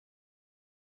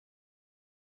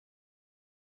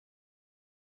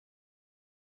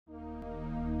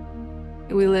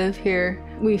We live here.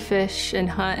 We fish and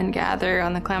hunt and gather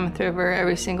on the Klamath River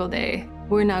every single day.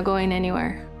 We're not going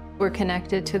anywhere. We're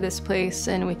connected to this place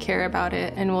and we care about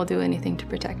it and we'll do anything to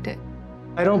protect it.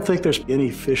 I don't think there's any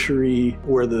fishery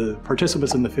where the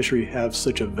participants in the fishery have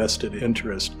such a vested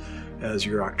interest as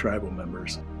Yurok tribal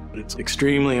members. It's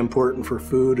extremely important for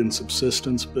food and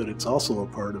subsistence, but it's also a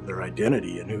part of their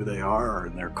identity and who they are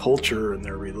and their culture and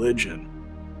their religion.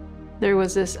 There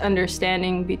was this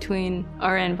understanding between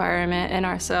our environment and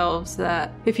ourselves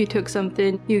that if you took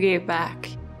something, you gave back.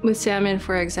 With salmon,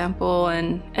 for example,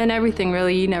 and everything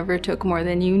really, you never took more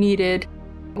than you needed.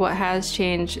 What has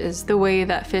changed is the way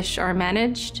that fish are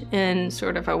managed in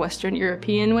sort of a Western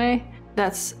European way.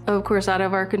 That's, of course, out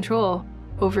of our control.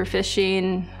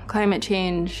 Overfishing, climate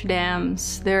change,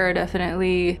 dams, there are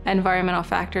definitely environmental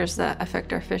factors that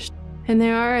affect our fish. And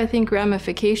there are, I think,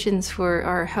 ramifications for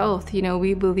our health. You know,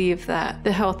 we believe that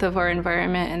the health of our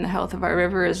environment and the health of our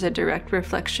river is a direct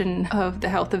reflection of the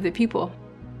health of the people.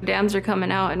 Dams are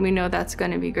coming out and we know that's going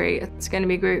to be great. It's going to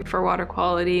be great for water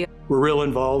quality. We're real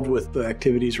involved with the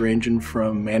activities ranging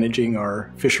from managing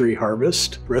our fishery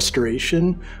harvest,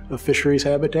 restoration of fisheries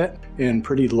habitat, and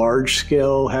pretty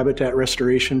large-scale habitat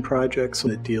restoration projects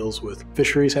that deals with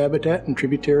fisheries habitat and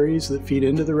tributaries that feed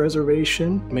into the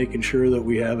reservation, making sure that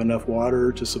we have enough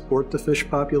water to support the fish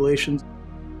populations.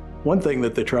 One thing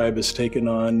that the tribe has taken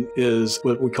on is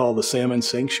what we call the salmon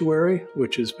sanctuary,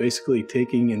 which is basically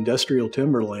taking industrial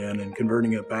timberland and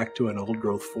converting it back to an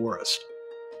old-growth forest.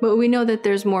 But we know that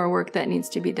there's more work that needs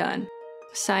to be done.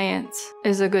 Science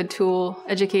is a good tool.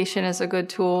 Education is a good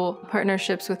tool.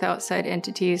 Partnerships with outside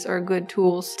entities are good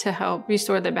tools to help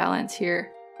restore the balance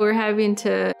here. We're having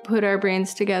to put our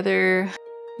brains together,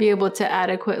 be able to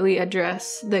adequately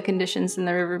address the conditions in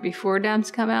the river before dams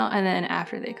come out and then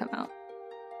after they come out.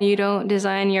 You don't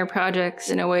design your projects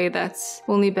in a way that's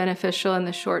only beneficial in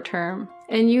the short term.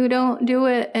 And you don't do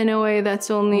it in a way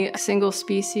that's only a single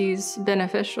species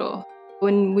beneficial.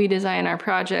 When we design our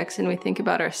projects and we think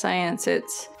about our science,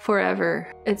 it's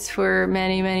forever. It's for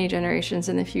many, many generations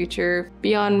in the future,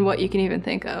 beyond what you can even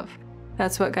think of.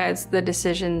 That's what guides the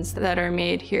decisions that are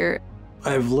made here.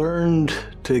 I've learned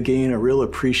to gain a real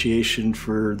appreciation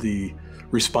for the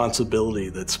responsibility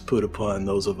that's put upon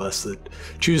those of us that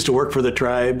choose to work for the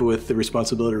tribe with the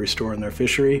responsibility of restoring their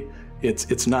fishery.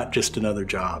 It's not just another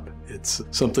job. It's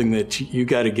something that you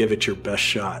got to give it your best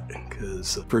shot,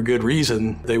 because for good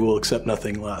reason, they will accept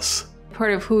nothing less.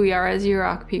 Part of who we are as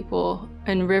Yurok people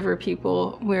and river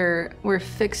people, we're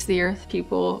fix the earth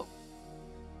people.